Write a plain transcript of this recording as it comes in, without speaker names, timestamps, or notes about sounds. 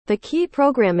The key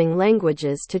programming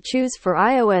languages to choose for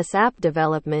iOS app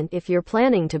development. If you're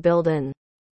planning to build an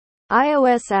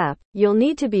iOS app, you'll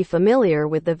need to be familiar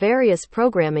with the various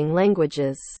programming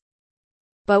languages.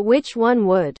 But which one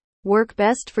would work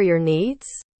best for your needs?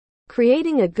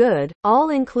 Creating a good,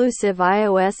 all-inclusive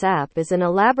iOS app is an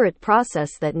elaborate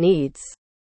process that needs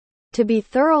to be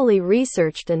thoroughly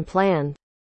researched and planned.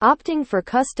 Opting for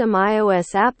custom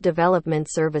iOS app development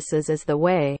services is the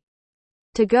way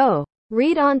to go.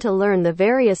 Read on to learn the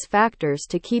various factors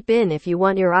to keep in if you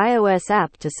want your iOS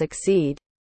app to succeed.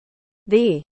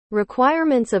 The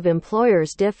requirements of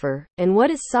employers differ, and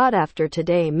what is sought after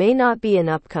today may not be in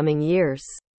upcoming years.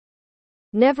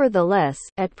 Nevertheless,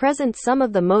 at present some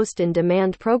of the most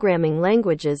in-demand programming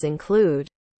languages include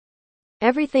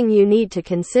everything you need to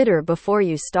consider before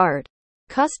you start.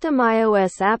 Custom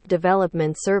iOS app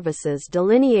development services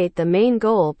delineate the main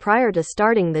goal prior to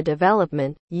starting the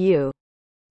development. You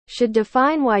should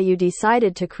define why you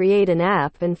decided to create an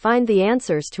app and find the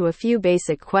answers to a few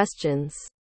basic questions,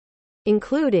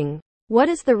 including, what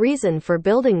is the reason for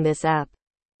building this app?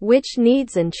 Which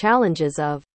needs and challenges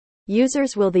of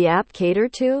users will the app cater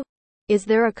to? Is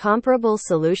there a comparable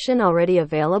solution already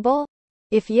available?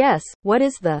 If yes, what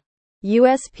is the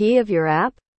USP of your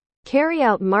app? Carry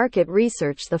out market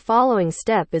research. The following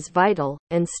step is vital,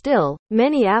 and still,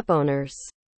 many app owners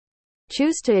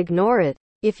choose to ignore it.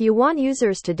 If you want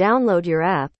users to download your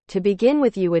app, to begin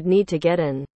with you would need to get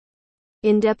an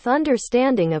in-depth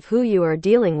understanding of who you are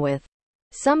dealing with.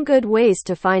 Some good ways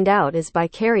to find out is by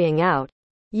carrying out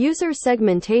user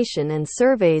segmentation and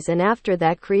surveys, and after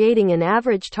that creating an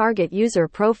average target user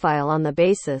profile on the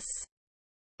basis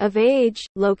of age,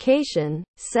 location,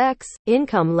 sex,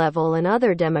 income level and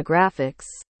other demographics.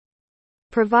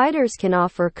 Providers can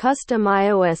offer custom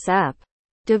iOS app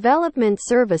development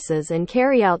services and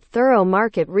carry out thorough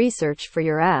market research for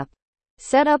your app.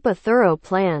 Set up a thorough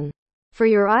plan for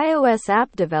your iOS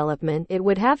app development. It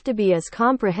would have to be as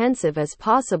comprehensive as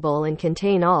possible and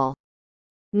contain all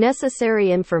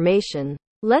necessary information.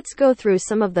 Let's go through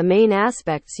some of the main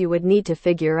aspects you would need to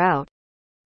figure out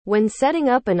when setting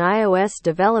up an iOS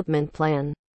development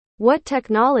plan. What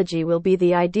technology will be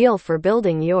the ideal for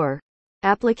building your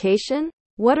application?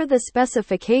 What are the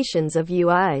specifications of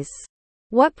UIs?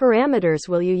 What parameters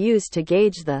will you use to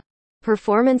gauge the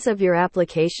performance of your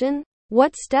application?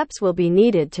 What steps will be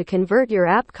needed to convert your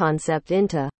app concept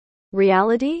into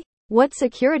reality? What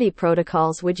security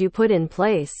protocols would you put in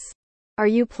place? Are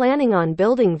you planning on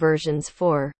building versions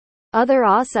for other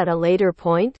OS at a later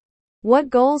point? What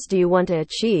goals do you want to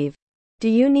achieve? Do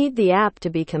you need the app to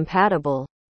be compatible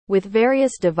with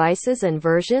various devices and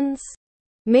versions?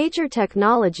 Major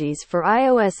technologies for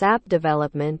iOS app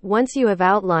development. Once you have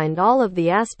outlined all of the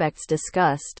aspects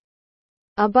discussed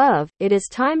above, it is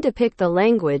time to pick the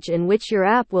language in which your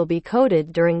app will be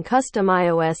coded during custom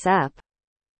iOS app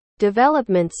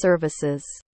development services.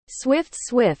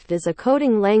 Swift is a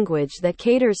coding language that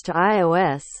caters to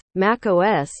iOS,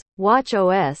 macOS,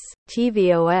 watchOS,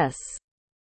 tvOS,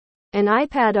 and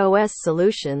iPadOS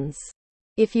solutions.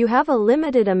 If you have a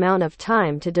limited amount of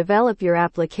time to develop your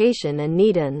application and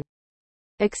need an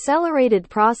accelerated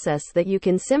process that you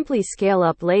can simply scale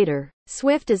up later,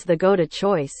 Swift is the go-to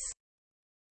choice.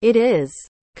 It is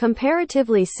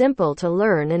comparatively simple to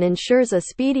learn and ensures a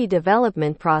speedy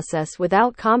development process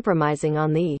without compromising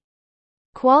on the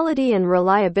quality and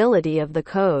reliability of the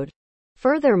code.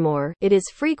 Furthermore, it is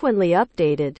frequently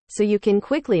updated, so you can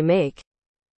quickly make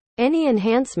any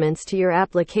enhancements to your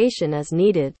application as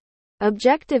needed.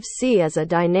 Objective-C is a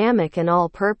dynamic and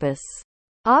all-purpose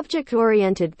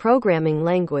object-oriented programming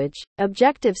language.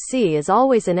 Objective-C is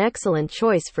always an excellent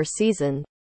choice for seasoned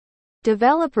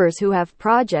developers who have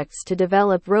projects to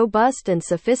develop robust and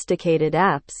sophisticated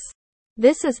apps.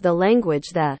 This is the language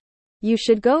that you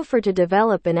should go for to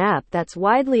develop an app that's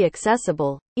widely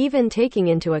accessible, even taking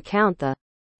into account the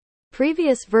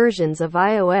previous versions of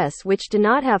iOS which do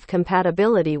not have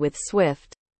compatibility with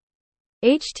Swift.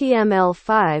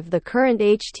 HTML5. The current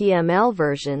HTML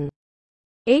version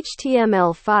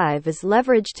HTML5 is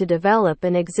leveraged to develop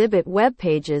and exhibit web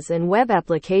pages and web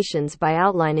applications by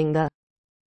outlining the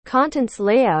content's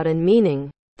layout and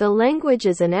meaning. The language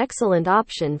is an excellent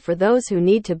option for those who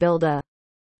need to build a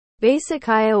basic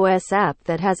iOS app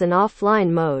that has an offline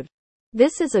mode.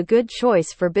 This is a good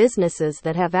choice for businesses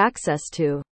that have access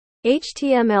to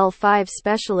HTML5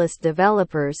 specialist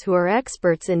developers who are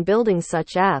experts in building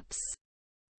such apps.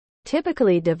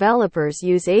 Typically, developers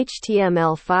use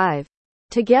HTML5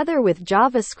 together with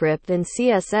JavaScript and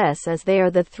CSS as they are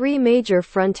the three major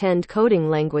front-end coding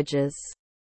languages.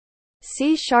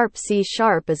 C#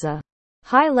 is a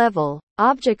high-level,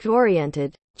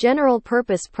 object-oriented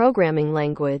general-purpose programming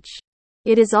language.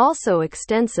 It is also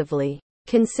extensively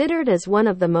considered as one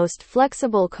of the most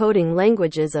flexible coding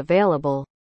languages available.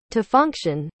 To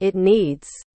function, it needs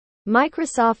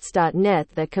Microsoft's .NET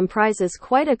that comprises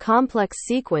quite a complex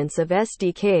sequence of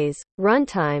SDKs,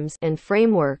 runtimes, and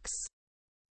frameworks.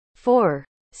 For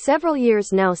several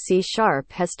years now, C#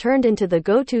 has turned into the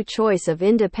go-to choice of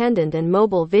independent and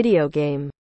mobile video game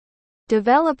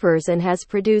developers and has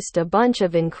produced a bunch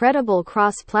of incredible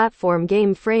cross-platform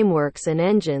game frameworks and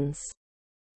engines.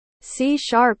 C#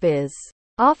 is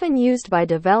often used by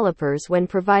developers when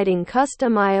providing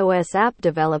custom iOS app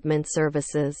development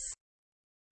services.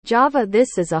 Java.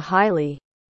 This is a highly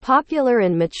popular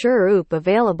and mature OOP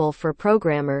available for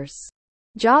programmers.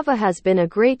 Java has been a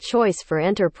great choice for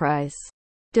enterprise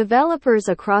developers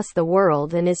across the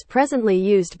world and is presently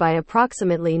used by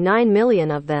approximately 9 million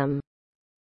of them.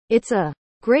 It's a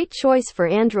great choice for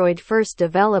Android-first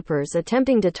developers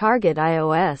attempting to target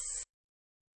iOS.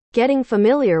 Getting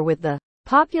familiar with the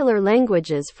popular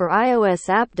languages for iOS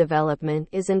app development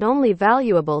isn't only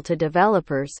valuable to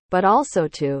developers, but also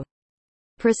to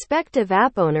prospective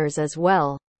app owners as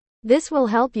well. This will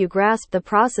help you grasp the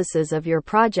processes of your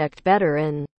project better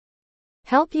and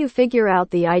help you figure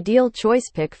out the ideal choice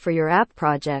pick for your app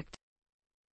project.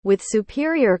 With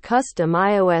superior custom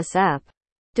iOS app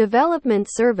development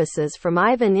services from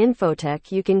Ivan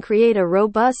Infotech, you can create a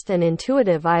robust and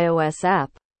intuitive iOS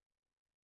app